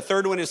foundation, the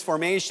third one is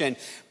formation,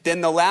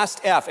 then the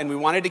last F, and we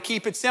wanted to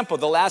keep it simple,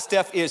 the last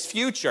F is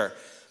future.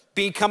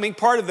 Becoming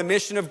part of the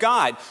mission of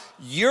God.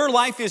 Your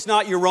life is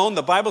not your own.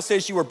 The Bible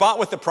says you were bought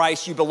with a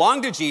price. You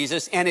belong to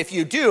Jesus. And if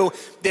you do,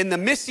 then the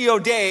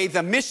Missio Dei,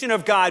 the mission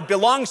of God,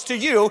 belongs to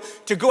you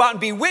to go out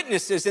and be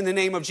witnesses in the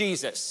name of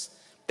Jesus.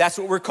 That's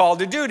what we're called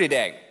to do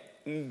today.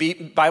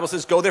 Bible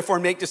says, go therefore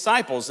and make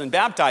disciples and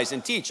baptize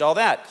and teach, all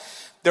that.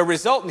 The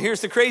result, and here's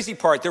the crazy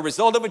part, the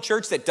result of a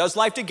church that does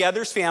life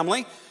together is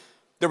family.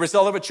 The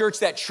result of a church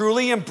that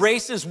truly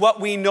embraces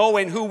what we know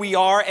and who we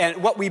are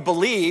and what we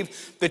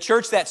believe, the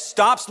church that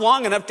stops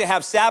long enough to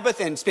have Sabbath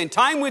and spend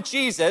time with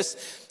Jesus,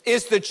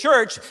 is the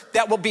church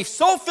that will be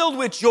so filled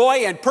with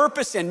joy and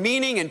purpose and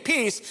meaning and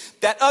peace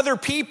that other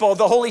people,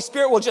 the Holy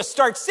Spirit will just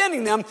start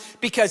sending them,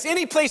 because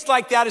any place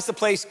like that is the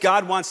place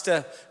God wants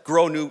to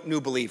grow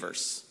new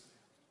believers.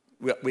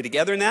 We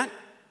together in that?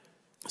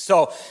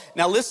 So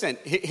now listen,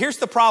 here's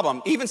the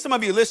problem. Even some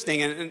of you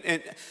listening,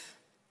 and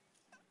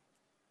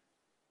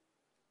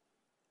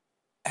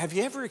have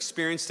you ever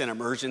experienced an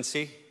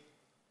emergency?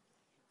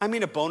 I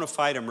mean a bona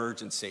fide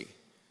emergency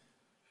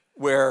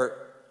where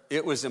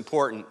it was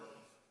important.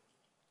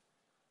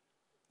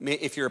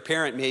 If you're a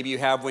parent, maybe you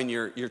have when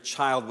your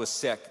child was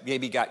sick,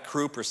 maybe got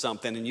croup or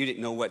something and you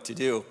didn't know what to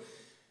do.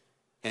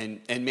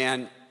 And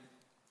man,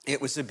 it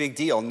was a big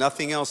deal.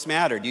 Nothing else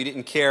mattered. You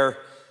didn't care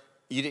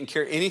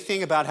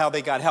anything about how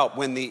they got help.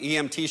 When the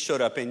EMT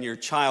showed up and your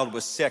child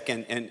was sick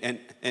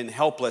and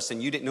helpless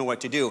and you didn't know what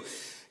to do,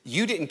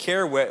 you didn't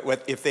care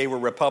what if they were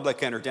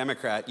Republican or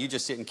Democrat. You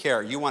just didn't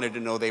care. You wanted to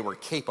know they were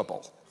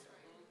capable.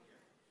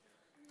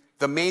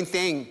 The main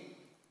thing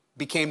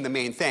became the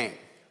main thing.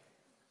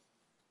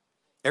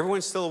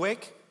 Everyone still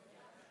awake?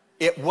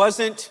 It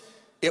wasn't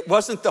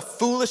the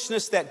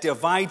foolishness that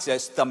divides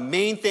us. The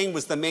main thing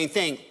was the main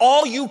thing.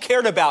 All you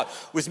cared about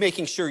was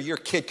making sure your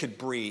kid could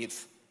breathe.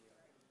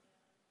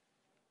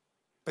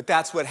 But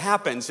that's what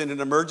happens in an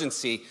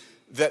emergency.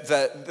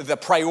 The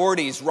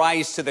priorities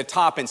rise to the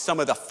top, and some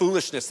of the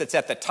foolishness that's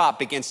at the top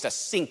begins to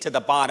sink to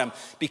the bottom,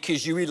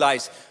 because you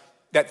realize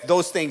that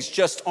those things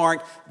just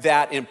aren't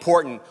that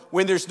important.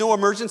 When there's no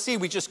emergency,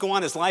 we just go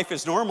on as life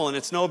is normal, and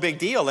it's no big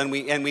deal, and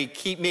we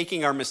keep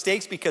making our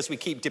mistakes because we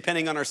keep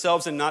depending on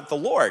ourselves and not the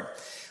Lord.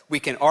 We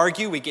can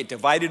argue, we get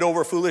divided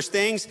over foolish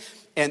things,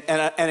 and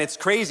it's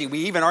crazy. We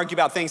even argue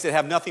about things that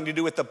have nothing to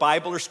do with the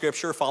Bible or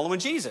Scripture or following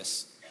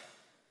Jesus.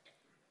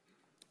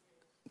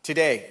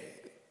 Today,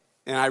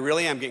 and I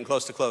really am getting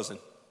close to closing.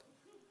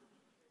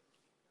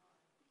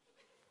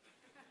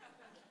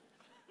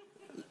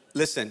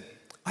 Listen,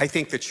 I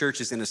think the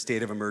church is in a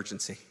state of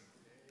emergency.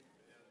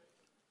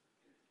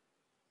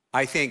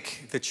 I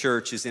think the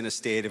church is in a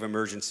state of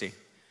emergency.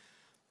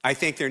 I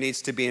think there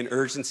needs to be an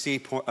urgency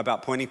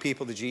about pointing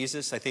people to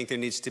Jesus. I think there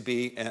needs to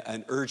be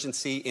an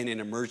urgency and an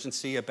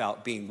emergency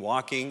about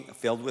walking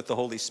filled with the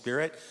Holy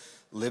Spirit,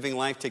 living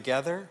life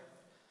together.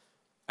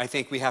 I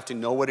think we have to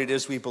know what it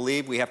is we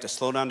believe. We have to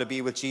slow down to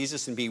be with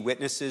Jesus and be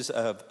witnesses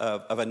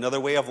of another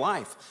way of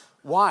life.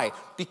 Why?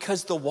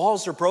 Because the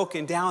walls are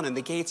broken down and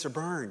the gates are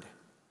burned.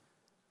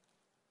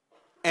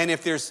 And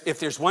if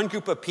there's one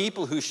group of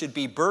people who should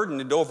be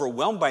burdened and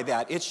overwhelmed by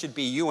that, it should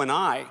be you and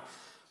I.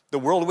 The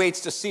world waits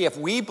to see if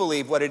we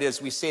believe what it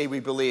is we say we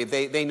believe.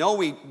 They know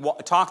we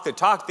talk the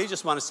talk. They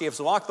just want to see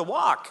us walk the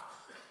walk.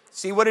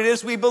 See what it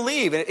is we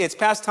believe. It's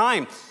past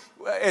time.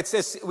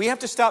 We have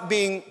to stop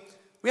being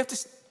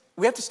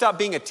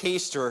a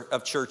taster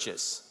of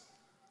churches.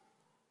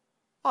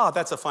 Oh,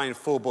 that's a fine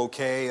full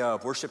bouquet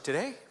of worship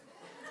today.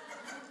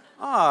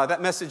 Ah,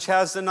 that message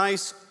has a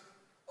nice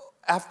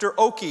after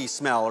oaky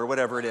smell or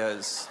whatever it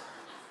is.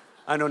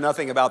 I know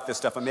nothing about this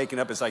stuff. I'm making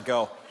up as I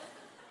go.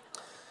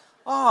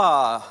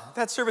 Ah,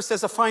 that service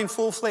has a fine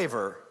full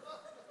flavor.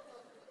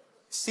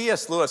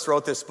 C.S. Lewis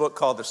wrote this book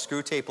called The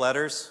Screwtape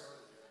Letters.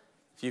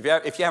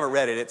 If you haven't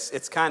read it,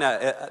 it's kind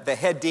of, the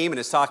head demon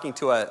is talking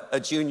to a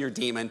junior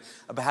demon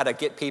about how to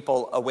get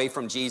people away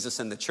from Jesus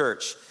and the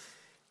church.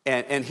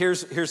 And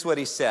here's what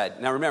he said.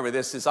 Now remember,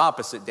 this is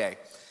opposite day.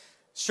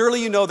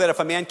 Surely you know that if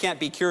a man can't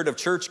be cured of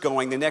church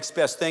going, the next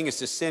best thing is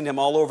to send him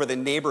all over the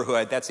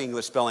neighborhood. That's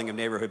English spelling of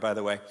neighborhood, by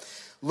the way.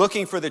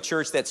 Looking for the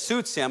church that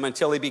suits him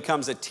until he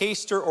becomes a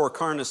taster or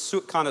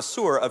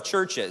connoisseur of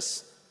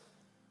churches.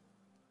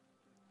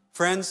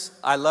 Friends,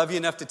 I love you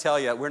enough to tell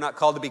you, we're not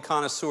called to be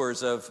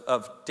connoisseurs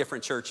of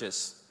different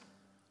churches.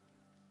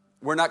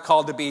 We're not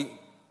called to be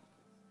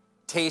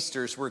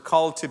tasters. We're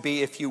called to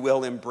be, if you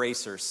will,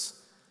 embracers.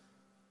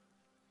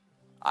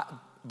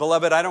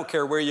 Beloved, I don't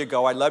care where you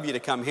go. I'd love you to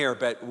come here,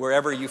 but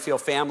wherever you feel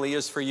family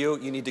is for you,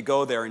 you need to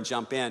go there and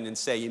jump in and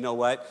say, you know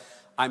what?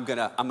 I'm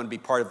gonna be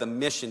part of the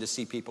mission to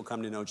see people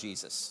come to know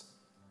Jesus.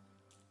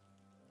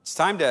 It's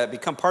time to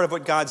become part of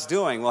what God's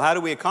doing. Well, how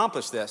do we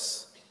accomplish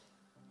this?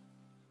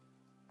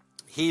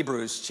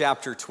 Hebrews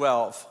chapter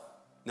 12,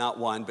 not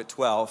 1, but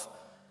 12.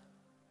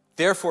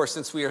 Therefore,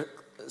 since we are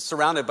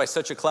surrounded by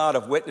such a cloud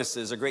of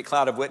witnesses, a great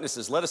cloud of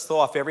witnesses, let us throw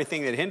off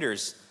everything that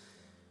hinders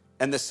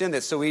and the sin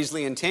that so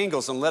easily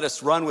entangles, and let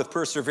us run with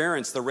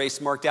perseverance the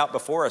race marked out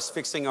before us,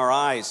 fixing our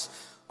eyes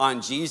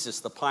on Jesus,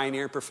 the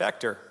pioneer and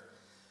perfecter.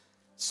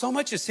 So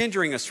much is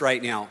hindering us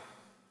right now.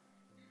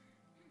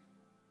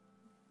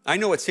 I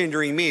know what's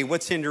hindering me.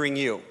 What's hindering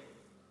you?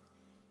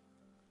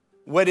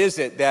 What is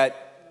it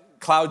that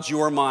clouds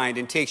your mind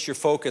and takes your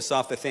focus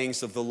off the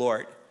things of the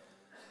Lord?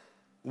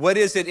 What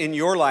is it in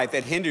your life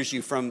that hinders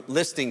you from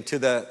listening to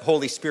the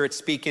Holy Spirit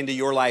speak into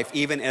your life,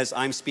 even as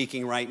I'm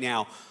speaking right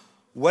now?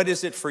 What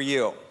is it for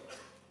you?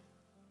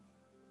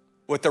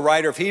 What the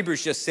writer of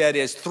Hebrews just said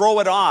is, throw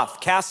it off,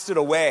 cast it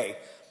away.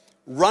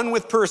 Run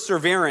with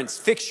perseverance.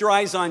 Fix your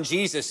eyes on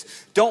Jesus.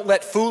 Don't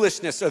let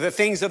foolishness or the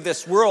things of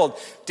this world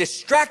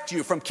distract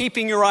you from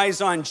keeping your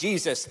eyes on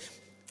Jesus.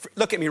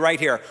 Look at me right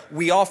here.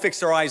 We all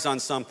fix our eyes on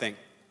something.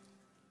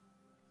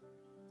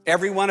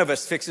 Every one of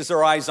us fixes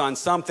our eyes on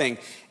something,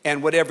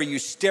 and whatever you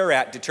stare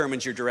at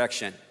determines your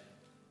direction.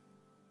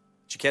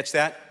 Did you catch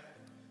that?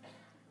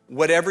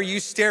 Whatever you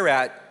stare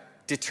at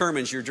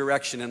determines your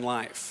direction in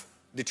life,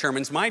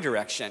 determines my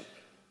direction.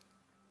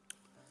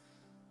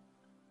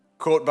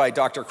 Quote by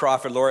Dr.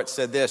 Crawford Loritz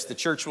said this: the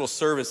church will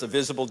serve as a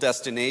visible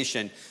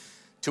destination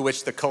to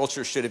which the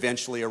culture should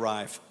eventually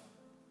arrive.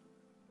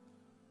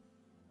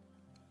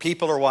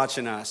 People are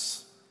watching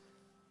us.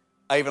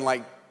 I even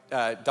like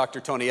Dr.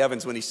 Tony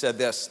Evans when he said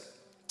this: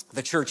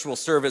 the church will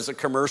serve as a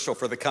commercial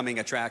for the coming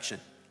attraction.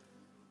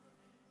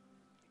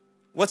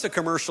 What's a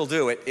commercial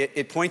do?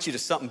 It points you to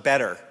something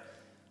better,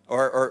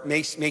 or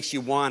makes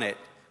you want it.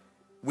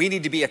 We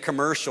need to be a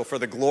commercial for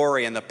the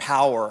glory and the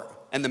power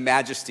and the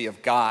majesty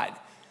of God.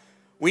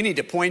 We need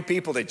to point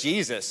people to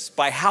Jesus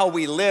by how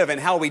we live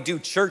and how we do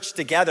church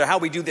together, how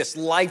we do this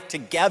life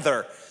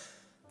together.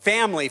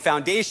 Family,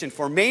 foundation,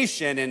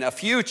 formation, and a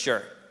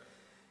future.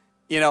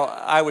 You know,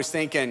 I was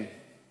thinking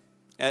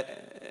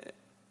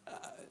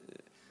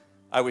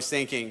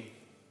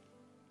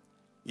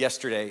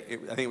yesterday,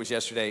 I think it was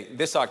yesterday,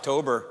 this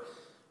October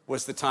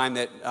was the time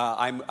that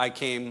I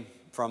came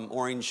from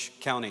Orange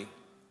County.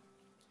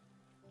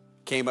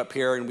 Came up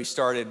here and we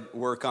started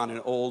work on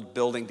an old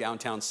building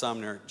downtown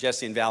Sumner.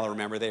 Jesse and Val,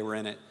 remember, they were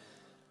in it.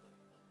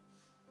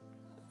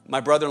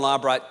 My brother-in-law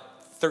brought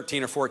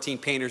 13 or 14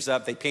 painters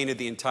up. They painted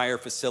the entire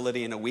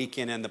facility in a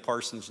weekend and the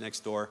parsonage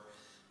next door.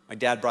 My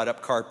dad brought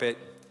up carpet.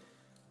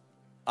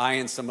 I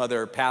and some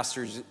other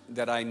pastors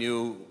that I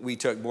knew, we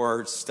took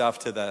more stuff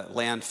to the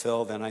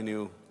landfill than I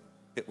knew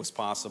it was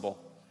possible.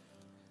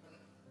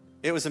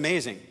 It was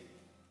amazing.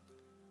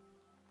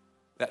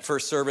 That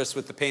first service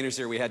with the painters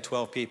there, we had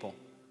 12 people.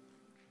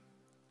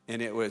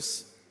 And it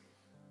was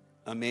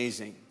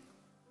amazing.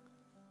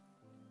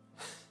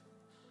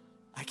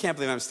 I can't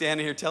believe I'm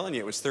standing here telling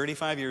you it was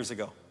 35 years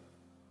ago.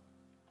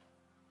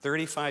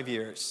 35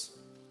 years.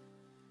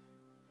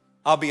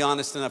 I'll be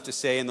honest enough to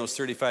say in those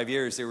 35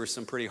 years, there were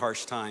some pretty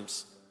harsh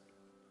times.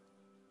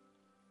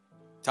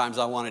 Times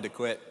I wanted to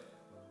quit.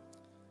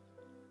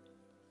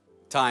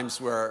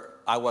 Times where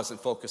I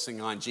wasn't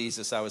focusing on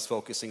Jesus, I was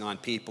focusing on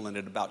people, and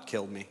it about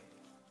killed me.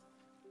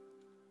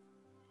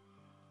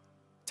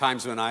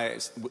 Times when I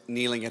was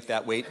kneeling at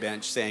that weight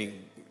bench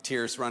saying,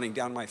 tears running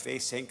down my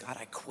face, saying, God,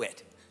 I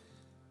quit.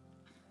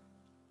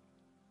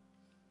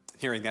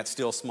 Hearing that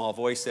still small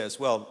voice says,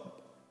 well,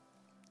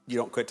 you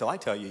don't quit till I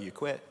tell you you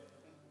quit.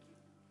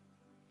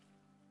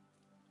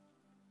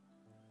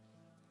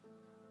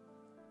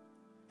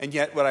 And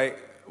yet what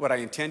I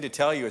intend to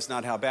tell you is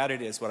not how bad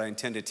it is. What I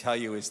intend to tell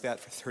you is that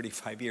for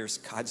 35 years,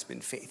 God's been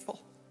faithful.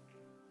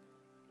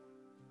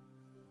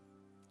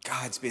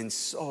 God's been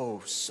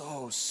so,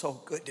 so,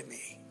 so good to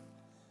me.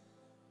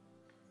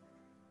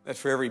 That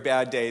for every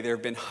bad day, there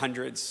have been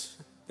hundreds,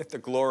 that the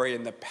glory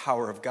and the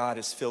power of God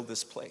has filled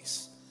this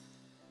place.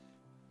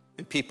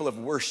 And people have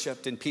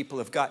worshiped, and people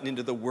have gotten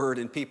into the Word,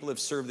 and people have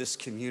served this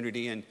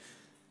community, and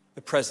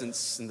the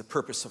presence and the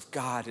purpose of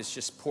God has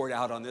just poured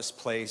out on this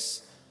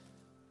place.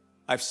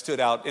 I've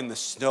stood out in the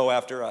snow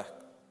after a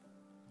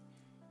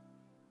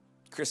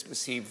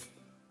Christmas Eve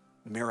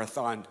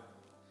marathon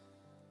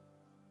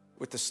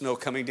with the snow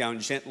coming down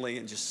gently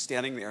and just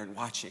standing there and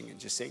watching and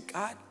just saying,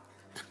 God,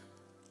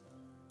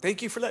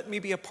 thank you for letting me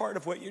be a part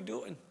of what you're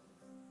doing.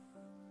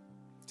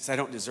 Because I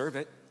don't deserve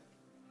it.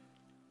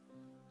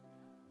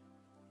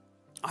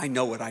 I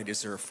know what I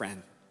deserve,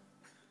 friend.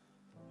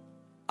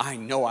 I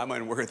know I'm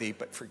unworthy,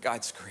 but for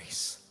God's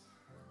grace.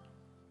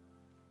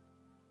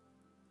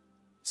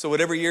 So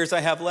whatever years I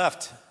have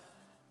left,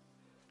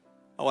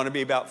 I want to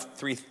be about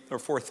 3 or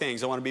 4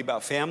 things. I want to be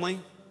about family,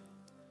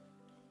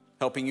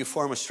 helping you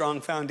form a strong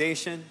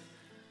foundation,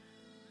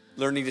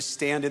 learning to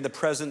stand in the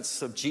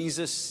presence of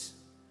Jesus.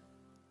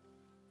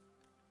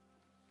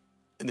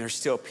 And there's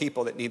still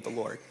people that need the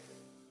Lord.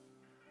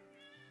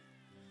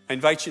 I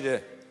invite you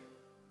to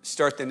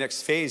start the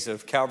next phase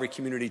of Calvary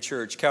Community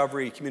Church,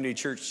 Calvary Community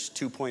Church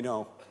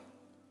 2.0.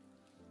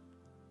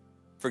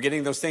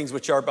 Forgetting those things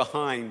which are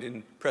behind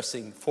and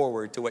pressing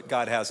forward to what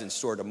God has in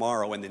store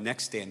tomorrow and the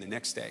next day and the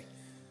next day.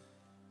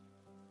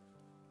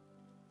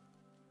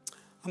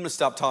 I'm going to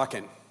stop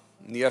talking.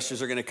 And the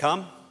ushers are going to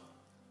come,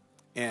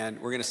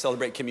 and we're going to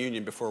celebrate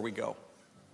communion before we go.